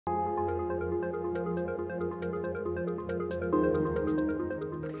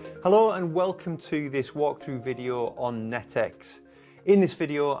Hello and welcome to this walkthrough video on NetX. In this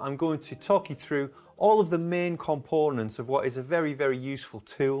video I'm going to talk you through all of the main components of what is a very useful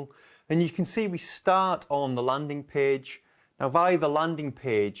tool, and you can see we start on the landing page. Now via the landing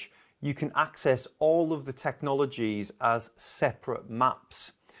page you can access all of the technologies as separate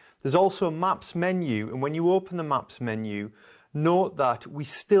maps. There's also a maps menu, and when you open the maps menu, note that we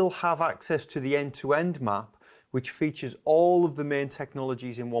still have access to the end-to-end map, which features all of the main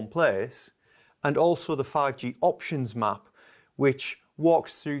technologies in one place, and also the 5G options map, which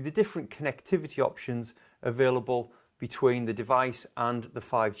walks through the different connectivity options available between the device and the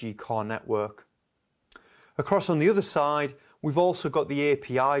 5G core network. Across on the other side, we've also got the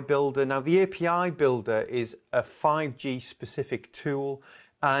API builder. Now the API builder is a 5G specific tool,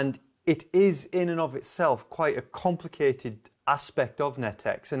 and it is in and of itself quite a complicated aspect of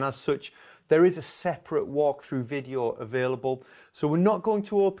NetX, and as such there is a separate walkthrough video available. So we're not going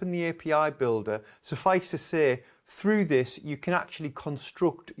to open the API builder. Suffice to say, through this you can actually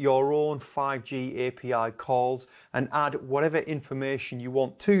construct your own 5G API calls and add whatever information you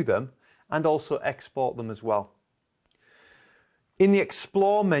want to them, and also export them as well. In the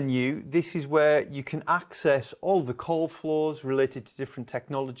Explore menu, this is where you can access all the call flows related to different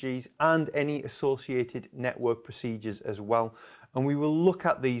technologies and any associated network procedures as well. And we will look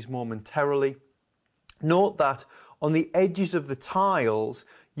at these momentarily. Note that on the edges of the tiles,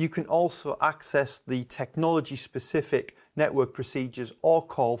 you can also access the technology-specific network procedures or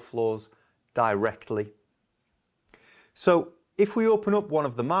call flows directly. So if we open up one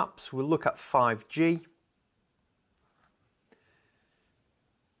of the maps, we'll look at 5G.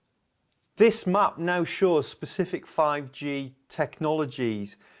 This map now shows specific 5G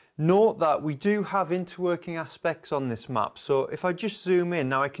technologies. Note that we do have interworking aspects on this map. So if I just zoom in,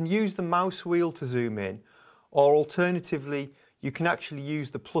 now I can use the mouse wheel to zoom in, or alternatively, you can actually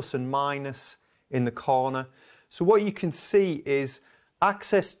use the plus and minus in the corner. So what you can see is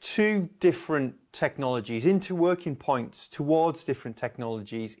access to different technologies, interworking points towards different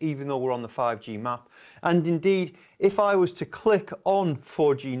technologies, even though we're on the 5G map. And indeed, if I was to click on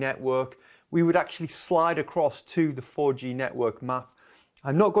 4G network, we would actually slide across to the 4G network map.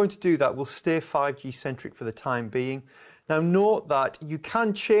 I'm not going to do that. We'll stay 5G centric for the time being. Now note that you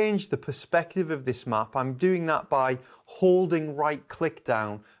can change the perspective of this map. I'm doing that by holding right click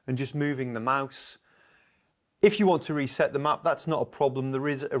down and just moving the mouse. If you want to reset the map, that's not a problem. There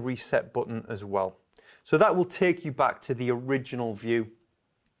is a reset button as well. So that will take you back to the original view.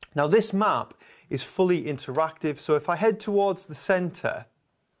 Now this map is fully interactive. So if I head towards the center,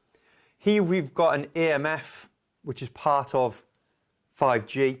 here we've got an AMF, which is part of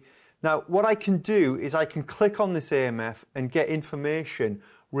 5G. Now what I can do is I can click on this AMF and get information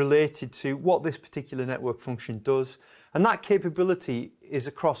related to what this particular network function does. And that capability is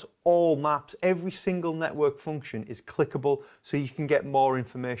across all maps. Every single network function is clickable, so you can get more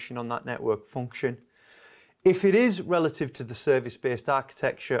information on that network function. If it is relative to the service-based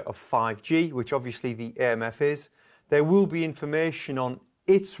architecture of 5G, which obviously the AMF is, there will be information on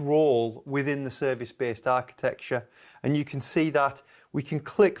its role within the service-based architecture. And you can see that we can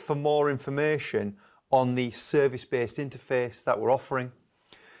click for more information on the service-based interface that we're offering.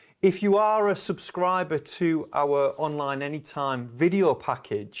 If you are a subscriber to our Online Anytime video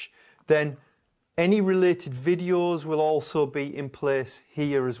package, then any related videos will also be in place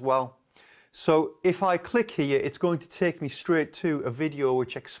here as well. So if I click here, it's going to take me straight to a video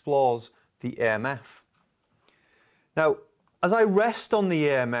which explores the AMF. Now, as I rest on the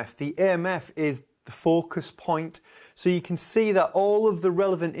AMF is the focus point. So you can see that all of the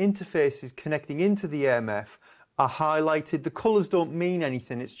relevant interfaces connecting into the AMF are highlighted. The colours don't mean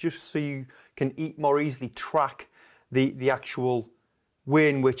anything, it's just so you can more easily track the actual way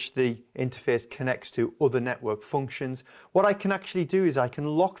in which the interface connects to other network functions. What I can actually do is I can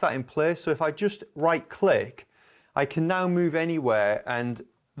lock that in place. So if I just right click, I can now move anywhere and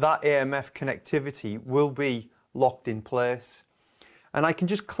that AMF connectivity will be locked in place. And I can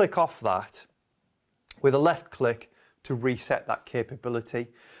just click off that with a left click to reset that capability.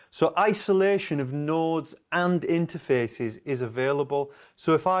 So isolation of nodes and interfaces is available.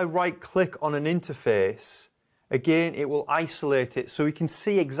 So if I right click on an interface, again it will isolate it so we can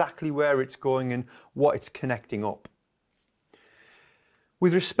see exactly where it's going and what it's connecting up.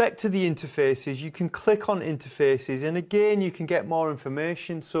 With respect to the interfaces, you can click on interfaces and again you can get more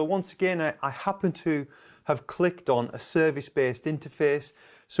information. So once again I happen to have clicked on a service-based interface,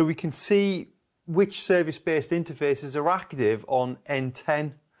 so we can see which service-based interfaces are active on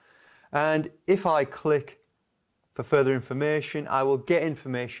N10. And if I click for further information, I will get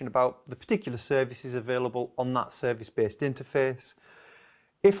information about the particular services available on that service-based interface.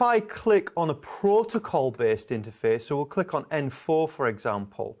 If I click on a protocol-based interface, so we'll click on N4 for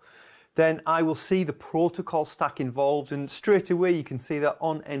example, then I will see the protocol stack involved, and straight away you can see that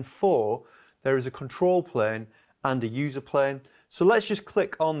on N4 there is a control plane and a user plane. So let's just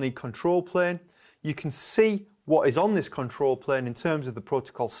click on the control plane. You can see what is on this control plane in terms of the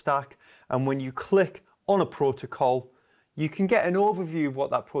protocol stack, and when you click on a protocol you can get an overview of what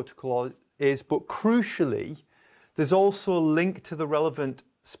that protocol is, but crucially there's also a link to the relevant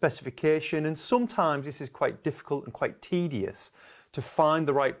specification, and sometimes this is quite difficult and quite tedious to find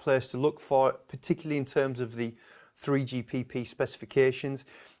the right place to look for, particularly in terms of the 3GPP specifications.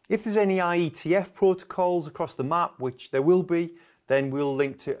 If there's any IETF protocols across the map, which there will be, then we'll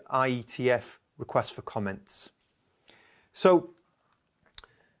link to IETF requests for comments. So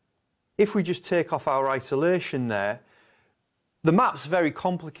if we just take off our isolation there, the map's very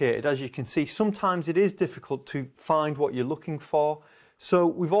complicated, as you can see. Sometimes it is difficult to find what you're looking for. So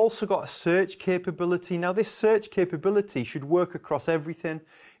we've also got a search capability. Now this search capability should work across everything.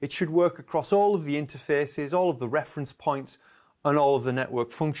 It should work across all of the interfaces, all of the reference points, and all of the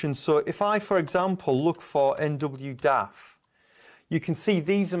network functions. So if I, for example, look for NWDAF, you can see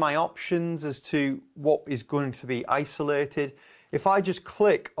these are my options as to what is going to be isolated. If I just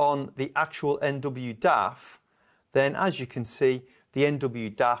click on the actual NWDAF, then as you can see, the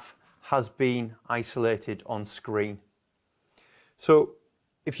NWDAF has been isolated on screen. So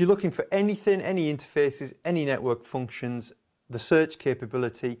if you're looking for anything, any interfaces, any network functions, the search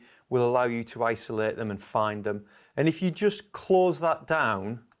capability will allow you to isolate them and find them. And if you just close that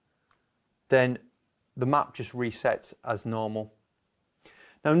down, then the map just resets as normal.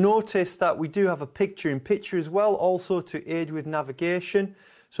 Now notice that we do have a picture-in-picture as well, also to aid with navigation.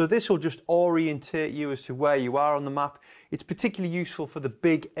 So this will just orientate you as to where you are on the map. It's particularly useful for the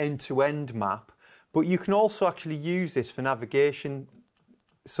big end-to-end map, but you can also actually use this for navigation.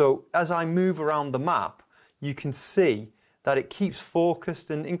 So as I move around the map, you can see that it keeps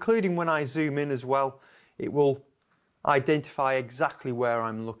focused, and including when I zoom in as well, it will identify exactly where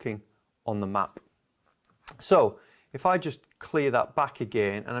I'm looking on the map. So if I just clear that back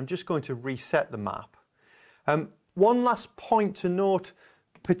again, and I'm just going to reset the map. One last point to note,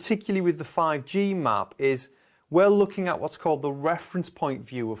 particularly with the 5G map, is we're looking at what's called the reference point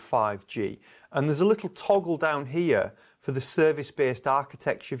view of 5G, and there's a little toggle down here for the service-based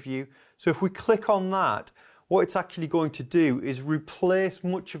architecture view. So if we click on that, what it's actually going to do is replace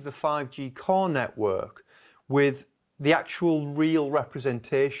much of the 5G core network with the actual real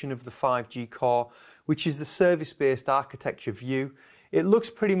representation of the 5G core, which is the service-based architecture view. It looks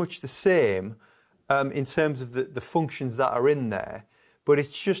pretty much the same in terms of the functions that are in there, but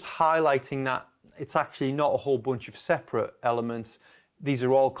it's just highlighting that it's actually not a whole bunch of separate elements. These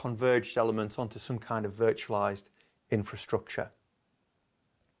are all converged elements onto some kind of virtualized infrastructure.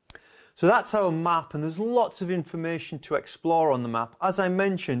 So that's our map, and there's lots of information to explore on the map. As I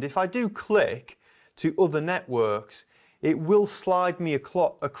mentioned, if I do click to other networks, it will slide me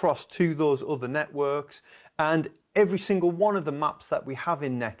across to those other networks, and every single one of the maps that we have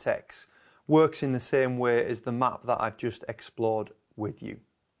in NetX works in the same way as the map that I've just explored with you.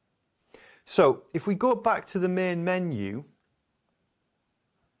 So if we go back to the main menu,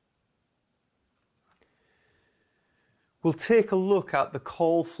 we'll take a look at the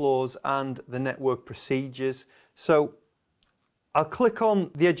call flows and the network procedures. So I'll click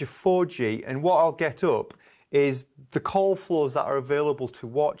on the edge of 4G, and what I'll get up is the call flows that are available to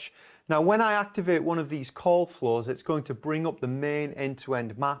watch. Now when I activate one of these call flows, it's going to bring up the main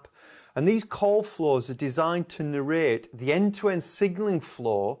end-to-end map, and these call flows are designed to narrate the end-to-end signaling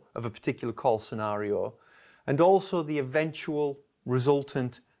flow of a particular call scenario and also the eventual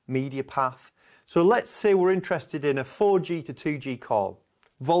resultant media path. So let's say we're interested in a 4G to 2G call,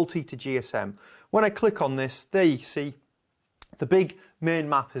 VoLTE to GSM. When I click on this, there you see the big main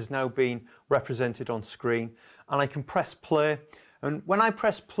map has now been represented on screen, and I can press play. And when I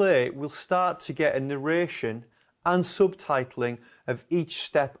press play, we'll start to get a narration and subtitling of each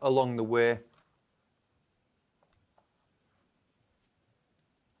step along the way.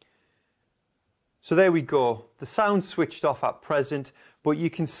 So there we go. The sound's switched off at present, but you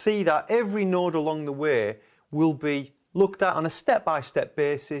can see that every node along the way will be looked at on a step-by-step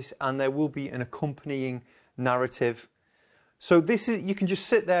basis, and there will be an accompanying narrative. So this is, you can just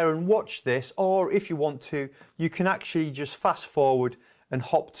sit there and watch this, or if you want to, you can actually just fast forward and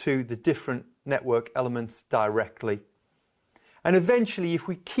hop to the different network elements directly. And eventually, if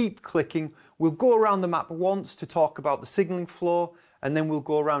we keep clicking, we'll go around the map once to talk about the signaling flow, and then we'll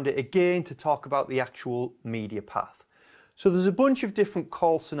go around it again to talk about the actual media path. So there's a bunch of different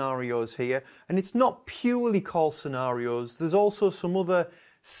call scenarios here, and it's not purely call scenarios. There's also some other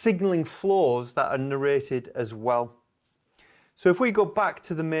signaling flows that are narrated as well. So if we go back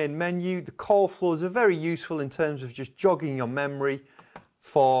to the main menu, the call flows are very useful in terms of just jogging your memory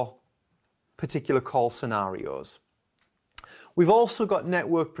for particular call scenarios. We've also got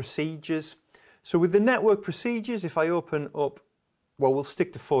network procedures. So with the network procedures, if I open up, well, we'll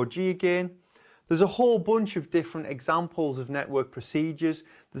stick to 4G again. There's a whole bunch of different examples of network procedures.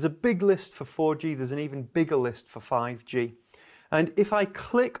 There's a big list for 4G, there's an even bigger list for 5G. And if I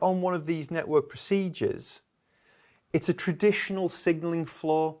click on one of these network procedures, it's a traditional signaling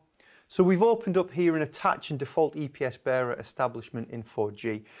flow. So we've opened up here an attach and default EPS bearer establishment in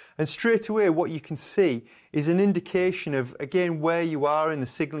 4G. And straight away what you can see is an indication of, again, where you are in the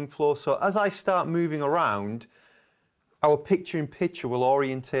signaling flow. So as I start moving around, our picture-in-picture will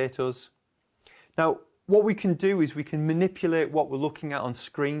orientate us. Now, what we can do is we can manipulate what we're looking at on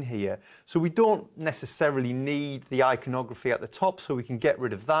screen here. So we don't necessarily need the iconography at the top, so we can get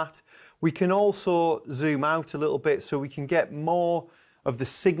rid of that. We can also zoom out a little bit so we can get more of the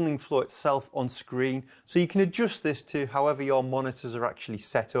signaling flow itself on screen. So you can adjust this to however your monitors are actually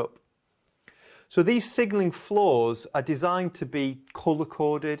set up. So these signaling flows are designed to be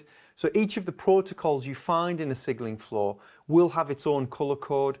color-coded. So each of the protocols you find in a signaling flow will have its own color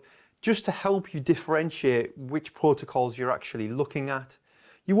code, just to help you differentiate which protocols you're actually looking at.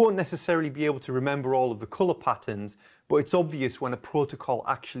 You won't necessarily be able to remember all of the color patterns, but it's obvious when a protocol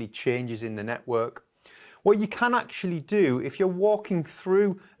actually changes in the network. What you can actually do, if you're walking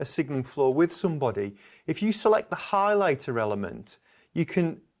through a signaling flow with somebody, if you select the highlighter element, you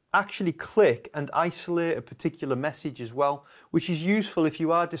can actually click and isolate a particular message as well, which is useful if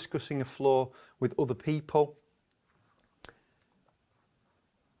you are discussing a flow with other people.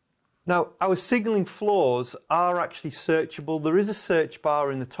 Now, our signaling flows are actually searchable. There is a search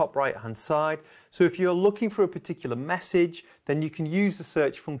bar in the top right-hand side. So if you're looking for a particular message, then you can use the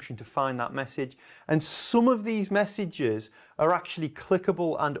search function to find that message. And some of these messages are actually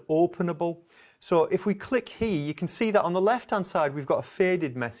clickable and openable. So if we click here, you can see that on the left-hand side, we've got a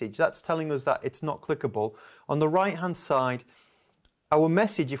faded message. That's telling us that it's not clickable. On the right-hand side, our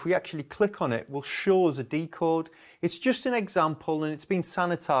message, if we actually click on it, will show us a decode. It's just an example and it's been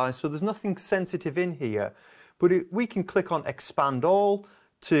sanitized, so there's nothing sensitive in here. But we can click on expand all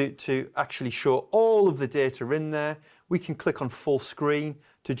to actually show all of the data in there. We can click on full screen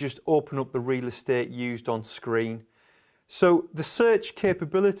to just open up the real estate used on screen. So the search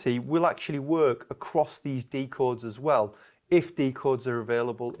capability will actually work across these decodes as well, if decodes are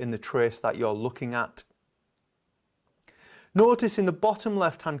available in the trace that you're looking at. Notice in the bottom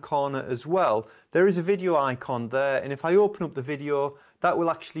left-hand corner as well, there is a video icon there, and if I open up the video, that will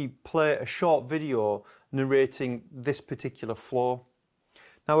actually play a short video narrating this particular flow.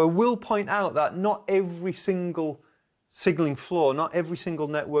 Now, I will point out that not every single signaling flow, not every single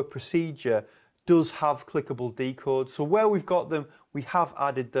network procedure does have clickable decodes. So where we've got them, we have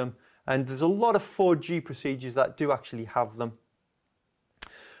added them, and there's a lot of 4G procedures that do actually have them.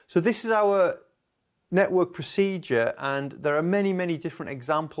 So this is our network procedure, and there are many, many different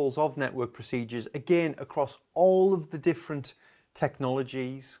examples of network procedures, again, across all of the different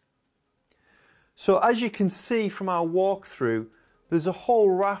technologies. So as you can see from our walkthrough, there's a whole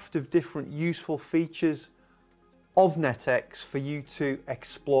raft of different useful features of NetX for you to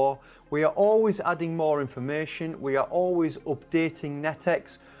explore. We are always adding more information. We are always updating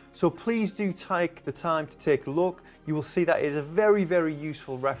NetX. So please do take the time to take a look. You will see that it is a very, very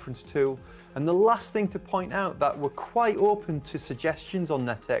useful reference tool. And the last thing to point out, that we're quite open to suggestions on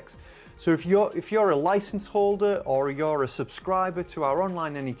NetX. So if you're a license holder or you're a subscriber to our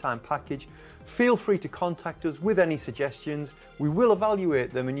online anytime package, feel free to contact us with any suggestions. We will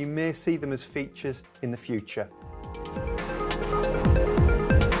evaluate them and you may see them as features in the future.